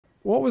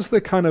what was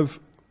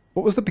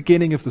the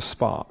beginning of the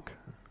spark?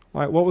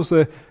 Like, what was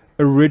the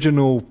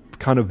original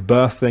kind of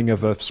birthing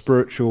of a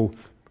spiritual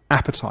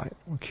appetite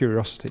or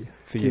curiosity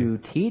for you?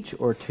 To teach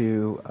or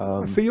to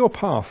For your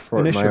path for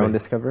initially? my own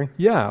discovery?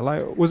 Yeah,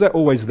 like, was that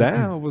always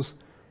there, or was?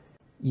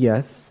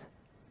 Yes,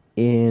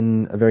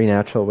 in a very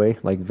natural way,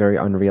 like very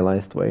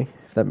unrealized way,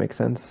 if that makes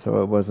sense.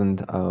 So it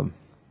wasn't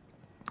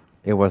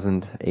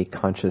a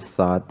conscious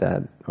thought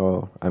that,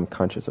 oh, I'm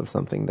conscious of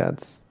something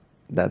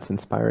that's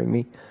inspiring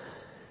me.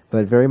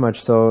 But very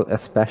much so,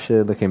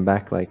 especially looking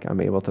back, like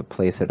I'm able to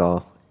place it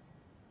all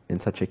in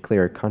such a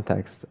clear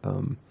context.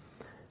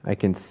 I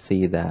can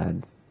see that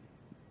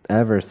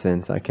ever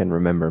since I can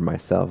remember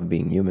myself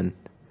being human,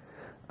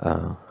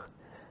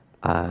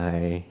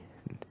 I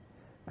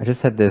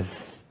just had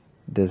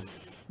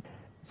this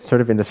sort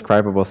of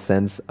indescribable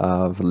sense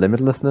of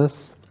limitlessness,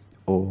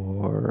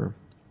 or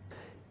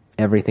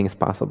everything is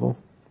possible.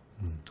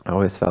 I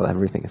always felt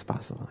everything is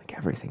possible, like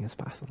everything is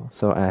possible.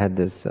 So I had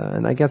this,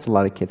 and I guess a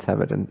lot of kids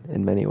have it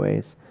in many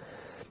ways.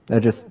 I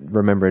just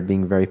remember it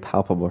being very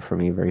palpable for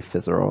me, very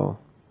visceral,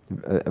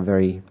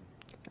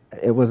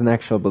 it was an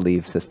actual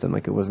belief system,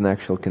 like it was an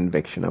actual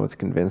conviction. I was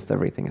convinced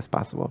everything is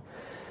possible.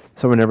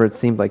 So whenever it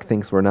seemed like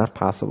things were not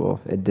possible,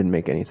 it didn't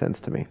make any sense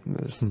to me.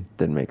 It just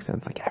didn't make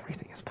sense, like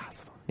everything is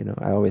possible. You know,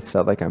 I always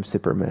felt like I'm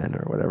Superman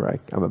or whatever,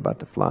 I'm about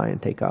to fly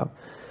and take off.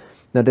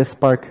 Now this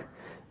spark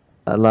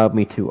allowed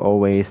me to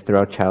always,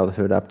 throughout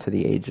childhood up to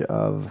the age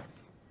of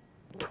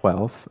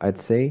 12,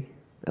 I'd say,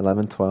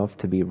 11, 12,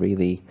 to be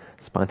really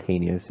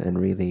spontaneous and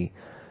really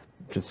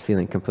just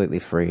feeling completely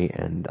free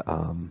and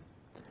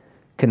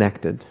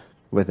connected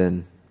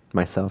within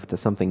myself to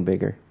something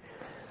bigger.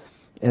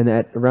 And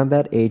around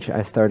that age,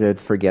 I started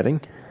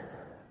forgetting.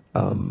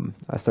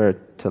 I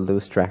started to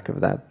lose track of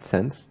that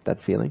sense,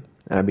 that feeling.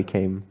 And I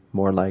became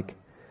more like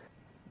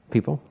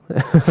people,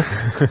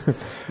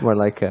 more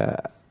like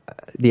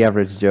the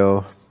average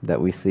Joe that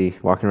we see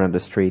walking around the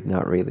street,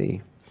 not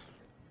really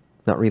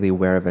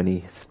aware of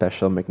any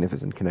special,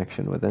 magnificent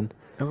connection within.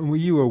 And were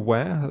you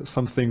aware that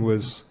something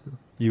was,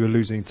 you were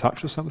losing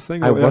touch with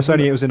something? It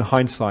was in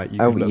hindsight. You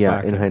could look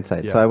back in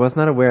hindsight. Yeah. So I was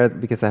not aware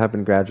because it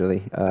happened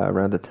gradually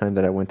around the time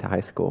that I went to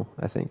high school,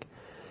 I think,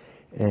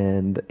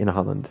 and in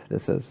Holland.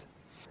 This is.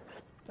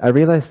 I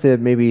realized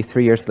it maybe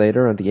 3 years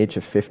later, at the age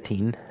of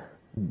 15.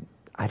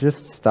 I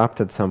just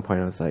stopped at some point.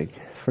 I was like,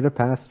 for the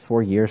past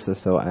 4 years or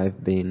so,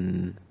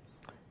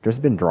 there's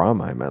been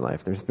drama in my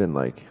life. There's been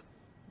like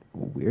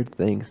weird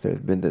things. There's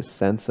been this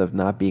sense of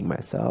not being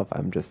myself.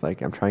 I'm just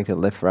like, I'm trying to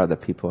live for other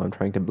people. I'm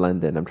trying to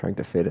blend in. I'm trying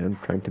to fit in. I'm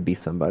trying to be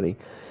somebody.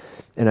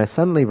 And I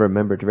suddenly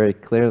remembered very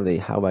clearly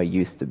how I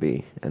used to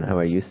be. And how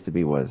I used to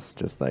be was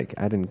just like,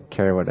 I didn't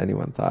care what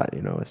anyone thought,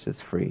 you know, it's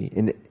just free.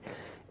 And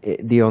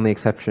the only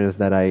exception is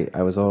that I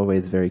was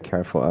always very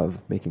careful of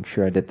making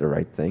sure I did the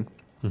right thing.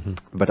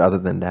 But other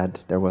than that,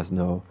 there was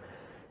no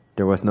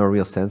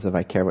real sense of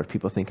I care what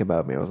people think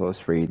about me. I was always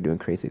free doing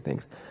crazy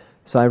things.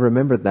 So I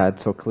remembered that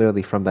so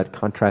clearly from that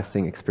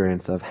contrasting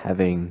experience of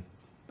having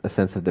a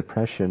sense of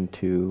depression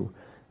to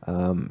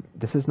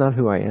this is not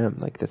who I am.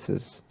 Like this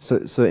is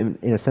so in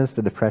a sense,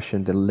 the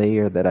depression, the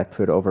layer that I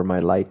put over my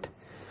light,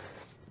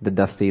 the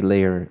dusty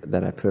layer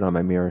that I put on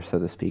my mirror, so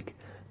to speak,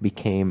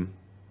 became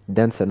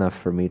dense enough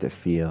for me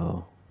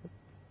to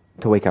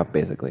wake up,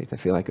 basically, to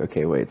feel like,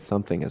 okay, wait,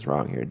 something is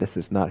wrong here. This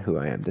is not who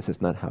I am. This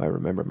is not how I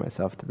remember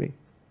myself to be.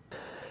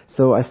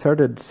 So I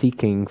started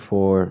seeking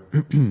for,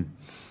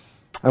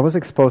 I was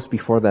exposed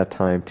before that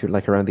time to,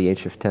 like around the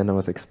age of 10, I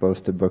was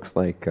exposed to books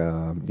like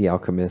The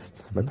Alchemist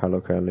by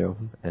Paulo Coelho,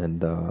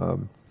 and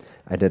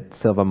I did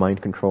Silva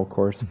Mind Control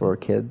course for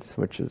kids,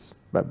 which is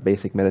about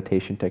basic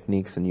meditation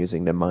techniques and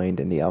using the mind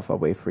in the alpha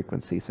wave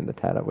frequencies and the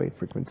theta wave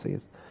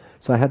frequencies.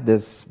 So I had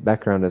this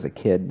background as a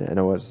kid, and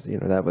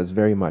that was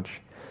very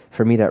much,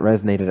 for me, that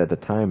resonated at the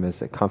time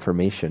as a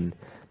confirmation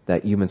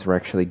that humans were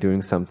actually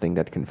doing something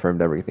that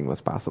confirmed everything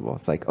was possible.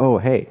 It's like, oh,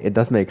 hey, it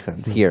does make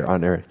sense here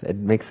on Earth. It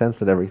makes sense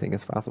that everything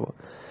is possible.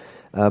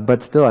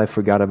 But still, I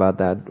forgot about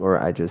that, or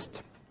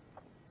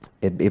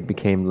it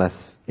became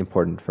less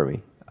important for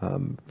me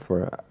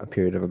for a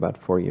period of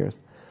about 4 years.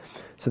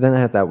 So then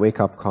I had that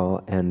wake-up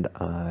call, and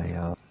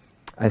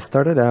I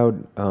started out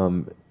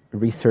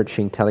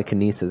researching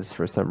telekinesis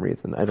for some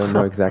reason. I don't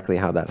know exactly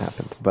how that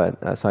happened,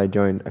 but so I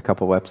joined a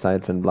couple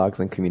websites and blogs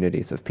and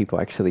communities of people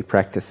actually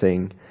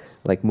practicing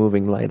like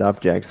moving light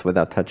objects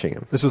without touching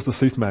them. This was the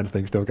Superman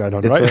thing still going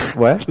on, right?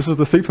 What? This was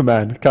the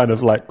Superman kind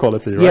of like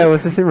quality, right? Yeah, it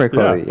was the Superman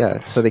quality,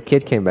 yeah. So the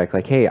kid came back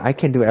like, hey, I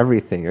can do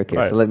everything. Okay,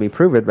 so let me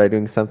prove it by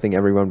doing something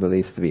everyone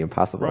believes to be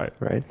impossible,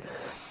 right?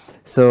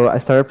 So I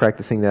started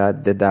practicing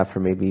that, did that for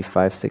maybe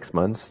 5-6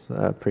 months,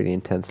 pretty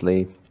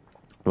intensely.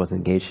 I was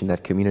engaged in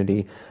that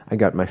community. I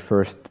got my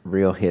first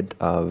real hit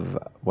of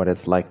what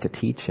it's like to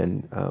teach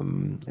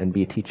and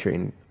be a teacher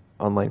in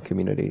online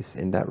communities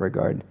in that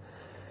regard.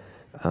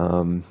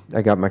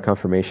 I got my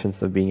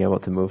confirmations of being able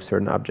to move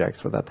certain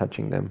objects without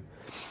touching them.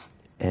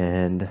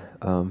 And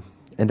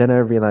then I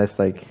realized,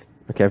 like,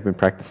 okay, I've been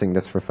practicing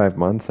this for 5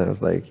 months, and I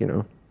was like,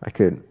 I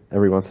could,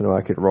 every once in a while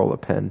I could roll a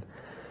pen.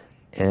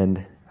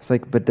 And It's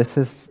like, but this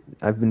is,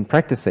 I've been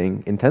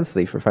practicing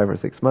intensely for 5 or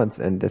 6 months,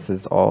 and this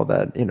is all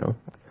that,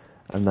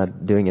 I'm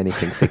not doing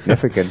anything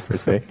significant per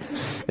se.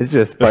 It's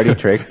just party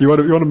tricks. You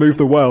want to move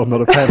the world,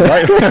 not a pen,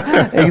 right?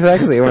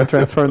 Exactly. You want to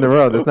transform the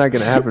world. It's not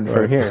going to happen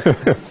from here.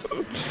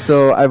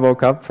 So I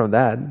woke up from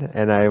that,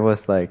 and I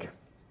was like,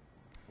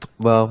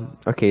 well,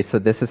 okay, so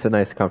this is a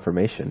nice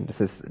confirmation.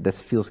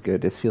 This feels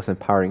good. This feels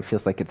empowering.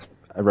 Feels like it's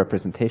a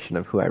representation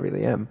of who I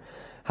really am.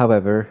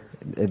 However,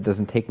 it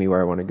doesn't take me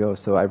where I want to go.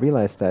 So I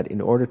realized that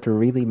in order to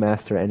really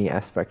master any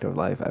aspect of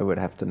life, I would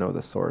have to know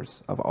the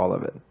source of all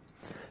of it.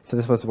 So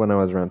this was when I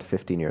was around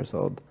 15 years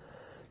old.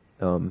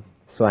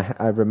 So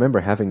I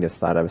remember having this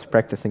thought. I was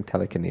practicing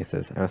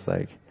telekinesis. I was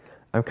like,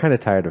 I'm kind of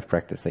tired of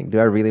practicing. Do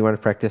I really want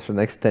to practice for the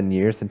next 10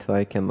 years until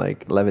I can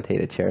like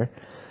levitate a chair?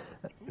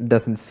 It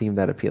doesn't seem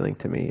that appealing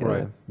to me.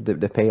 Right.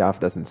 The payoff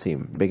doesn't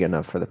seem big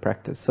enough for the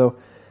practice. So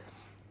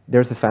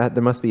there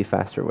must be a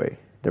faster way.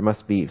 There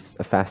must be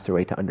a faster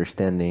way to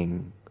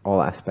understanding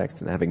all aspects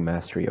and having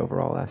mastery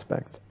over all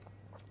aspects.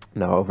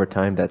 Now, over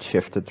time, that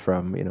shifted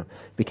from,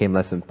 became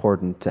less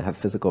important to have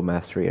physical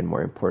mastery and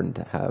more important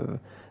to have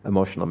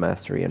emotional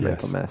mastery and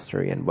mental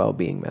mastery and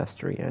well-being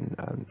mastery and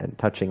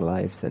touching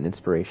lives and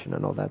inspiration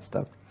and all that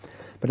stuff.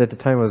 But at the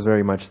time, it was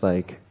very much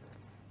like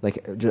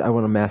I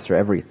want to master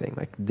everything.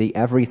 Like the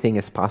everything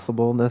is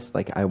possibleness.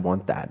 Like I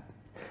want that.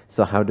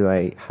 So how do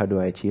I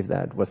achieve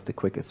that? What's the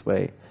quickest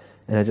way?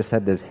 And I just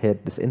had this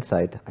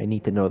insight. I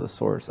need to know the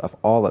source of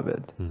all of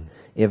it.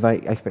 If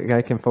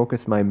I can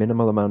focus my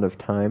minimal amount of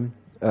time.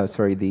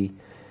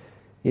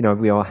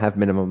 We all have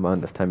minimum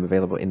amount of time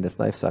available in this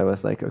life. So I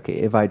was like, okay,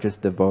 if I just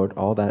devote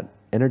all that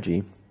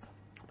energy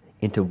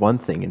into one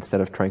thing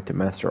instead of trying to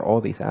master all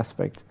these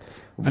aspects,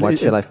 what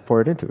should I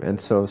pour it into?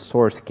 And so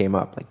source came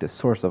up, like the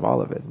source of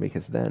all of it,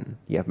 because then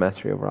you have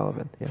mastery over all of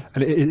it. Yeah.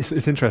 And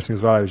it's interesting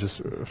as well. I was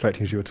just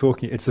reflecting as you were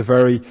talking. It's a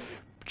very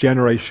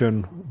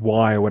generation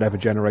Y or whatever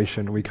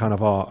generation we kind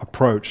of are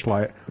approached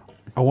like,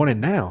 I want it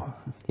now.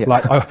 Yeah.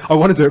 Like I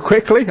want to do it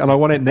quickly, and I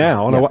want it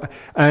now.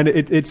 And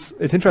it's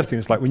interesting.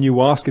 It's like when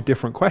you ask a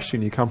different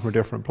question, you come from a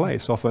different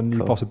place. Often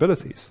new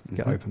possibilities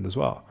get opened as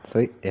well.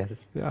 Sweet. Yes.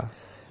 Yeah.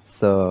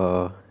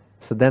 So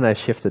then I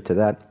shifted to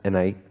that, and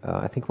I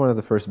think one of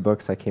the first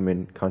books I came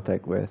in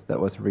contact with that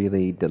was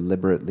really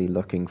deliberately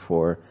looking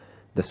for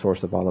the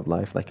source of all of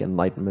life, like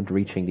enlightenment,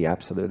 reaching the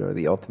absolute or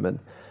the ultimate,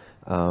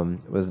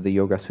 was the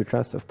Yoga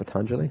Sutras of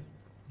Patanjali.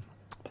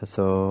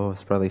 So I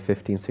was probably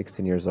 15,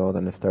 16 years old,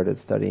 and I started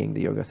studying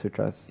the Yoga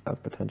Sutras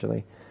of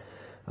Patanjali.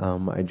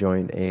 I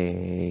joined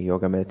a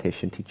yoga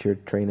meditation teacher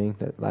training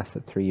that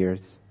lasted 3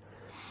 years.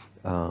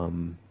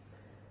 And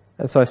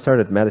so I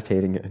started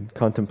meditating and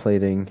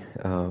contemplating,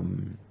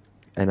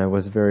 and I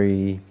was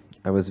very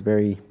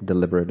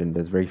deliberate in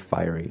this, very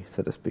fiery,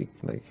 so to speak,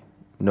 like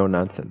no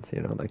nonsense,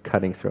 like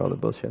cutting through all the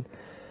bullshit.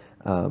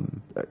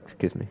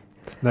 Excuse me.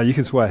 No, you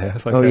can swear here.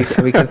 It's okay. Oh,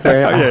 we can swear.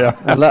 Yeah.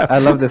 I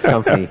love this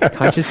company.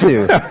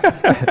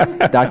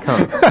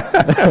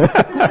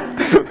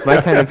 Conscious2.com.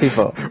 My kind of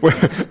people.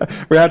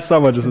 We had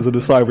someone, just as an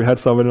aside, we had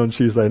someone on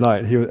Tuesday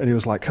night, and he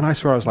was like, "Can I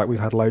swear?" I was like, "We've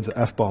had loads of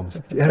F-bombs."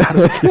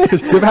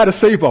 You've had a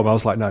C-bomb. I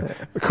was like, "No,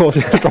 of course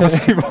you got a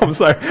C-bomb."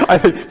 So I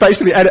think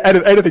basically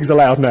anything's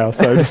allowed now.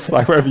 So it's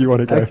like wherever you want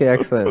to go. Okay,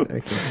 excellent.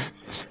 Okay.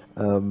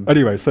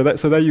 Anyway, so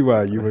there you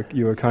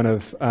were kind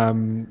of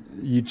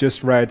you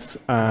just read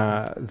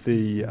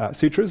the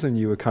sutras, and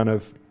you were kind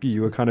of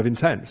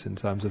intense in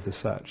terms of the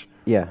search.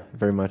 Yeah,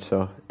 very much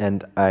so.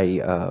 And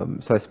I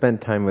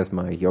spent time with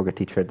my yoga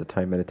teacher at the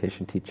time,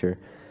 meditation teacher,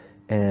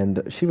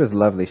 and she was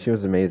lovely. She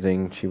was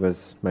amazing. She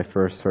was my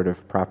first sort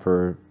of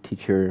proper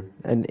teacher,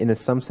 and in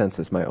some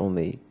senses my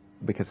only,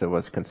 because it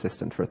was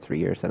consistent for 3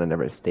 years, and I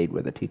never stayed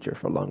with a teacher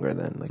for longer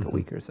than like a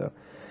week or so.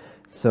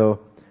 So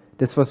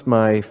this was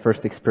my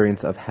first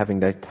experience of having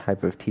that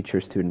type of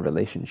teacher-student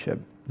relationship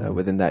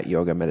within that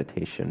yoga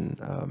meditation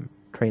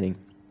training.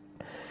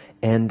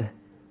 And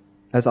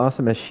as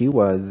awesome as she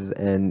was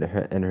and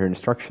her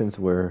instructions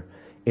were,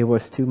 it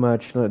was too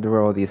much. There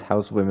were all these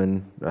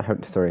housewomen. How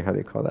do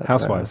you call that?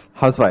 Housewives.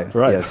 Housewives.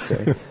 Right. Yes.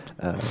 Sorry.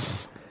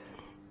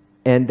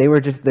 And they were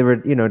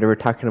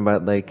talking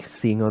about like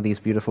seeing all these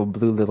beautiful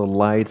blue little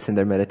lights in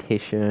their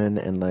meditation,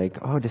 and like,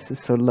 oh, this is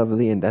so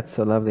lovely and that's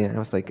so lovely. And I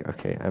was like,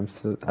 okay, I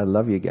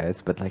love you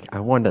guys, but like I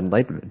want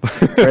enlightenment.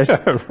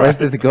 Where's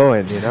this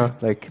going?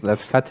 Like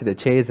let's cut to the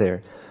chase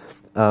there.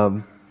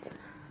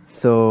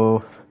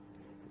 So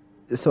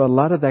a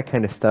lot of that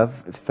kind of stuff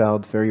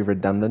felt very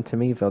redundant to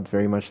me. Felt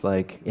very much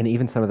like, and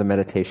even some of the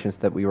meditations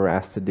that we were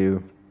asked to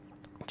do,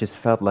 just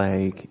felt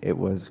like it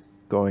was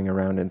going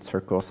around in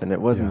circles, and it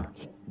wasn't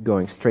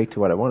going straight to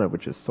what I wanted,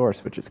 which is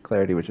source, which is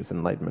clarity, which is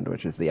enlightenment,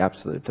 which is the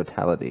absolute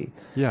totality.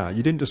 Yeah,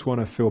 you didn't just want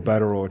to feel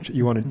better, or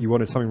you wanted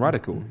something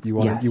radical. You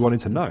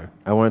wanted to know.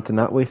 I wanted to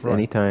not waste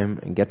any time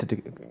and get to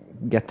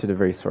the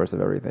very source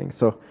of everything.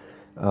 So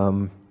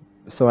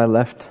I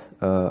left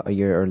a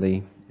year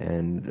early,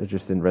 and it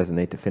just didn't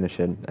resonate to finish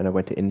it, and I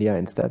went to India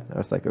instead. I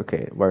was like,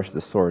 okay, where's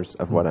the source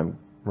of what I'm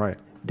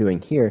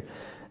doing here?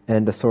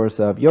 And the source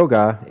of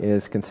yoga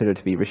is considered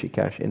to be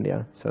Rishikesh,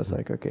 India. So I was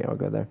like, okay, I'll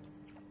go there.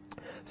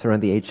 So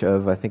around the age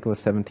of, I think it was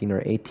 17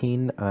 or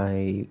 18,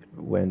 I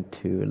went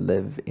to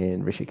live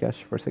in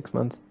Rishikesh for 6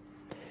 months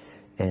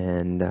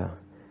and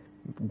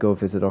go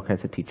visit all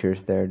kinds of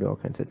teachers there, do all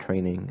kinds of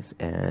trainings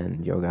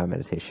and yoga,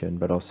 meditation,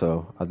 but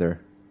also other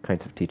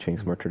kinds of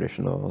teachings, more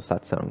traditional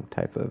satsang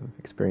type of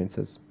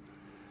experiences.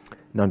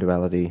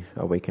 Non-duality,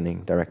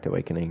 awakening, direct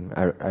awakening.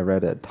 I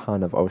read a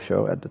ton of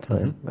Osho at the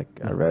time.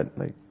 I read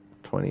like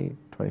 20,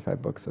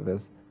 25 books of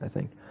his, I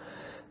think.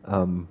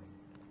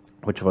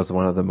 Which was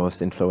one of the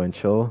most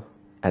influential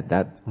at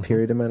that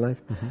period in my life.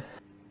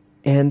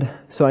 And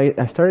so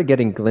I started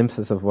getting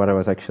glimpses of what I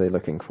was actually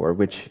looking for,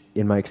 which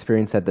in my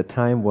experience at the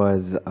time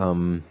was,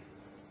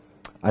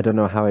 I don't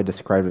know how I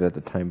described it at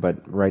the time, but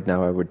right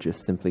now I would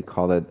just simply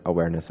call it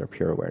awareness or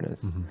pure awareness.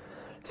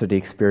 So the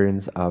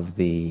experience of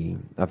the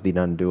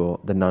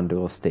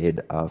non-dual state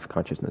of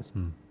consciousness.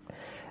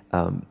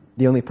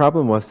 The only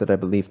problem was that I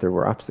believed there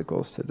were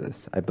obstacles to this.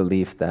 I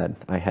believed that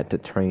I had to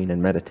train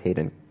and meditate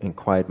and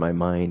quiet my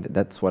mind.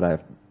 That's what I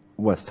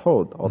was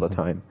told all the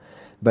time.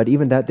 But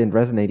even that didn't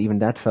resonate. Even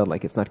that felt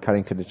like it's not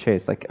cutting to the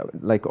chase. Like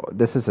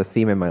this is a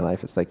theme in my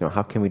life. It's like, no,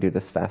 how can we do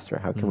this faster?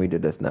 How can we do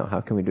this now?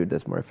 How can we do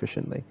this more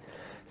efficiently?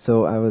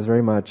 So I was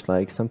very much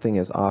like, something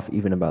is off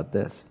even about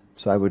this.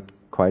 So I would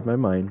quiet my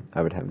mind.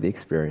 I would have the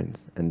experience,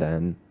 and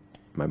then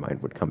my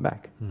mind would come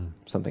back.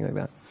 Something like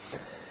that.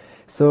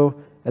 So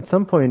at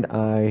some point,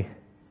 I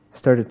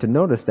started to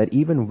notice that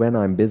even when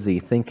I'm busy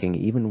thinking,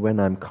 even when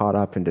I'm caught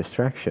up in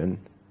distraction,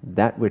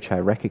 that which I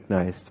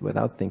recognized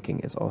without thinking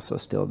is also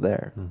still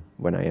there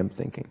when I am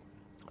thinking.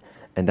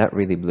 And that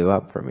really blew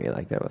up for me.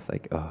 Like, that was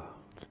like, oh,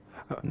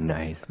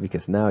 nice,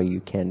 because now you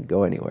can't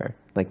go anywhere.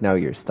 Like, now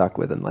you're stuck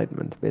with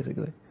enlightenment,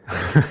 basically.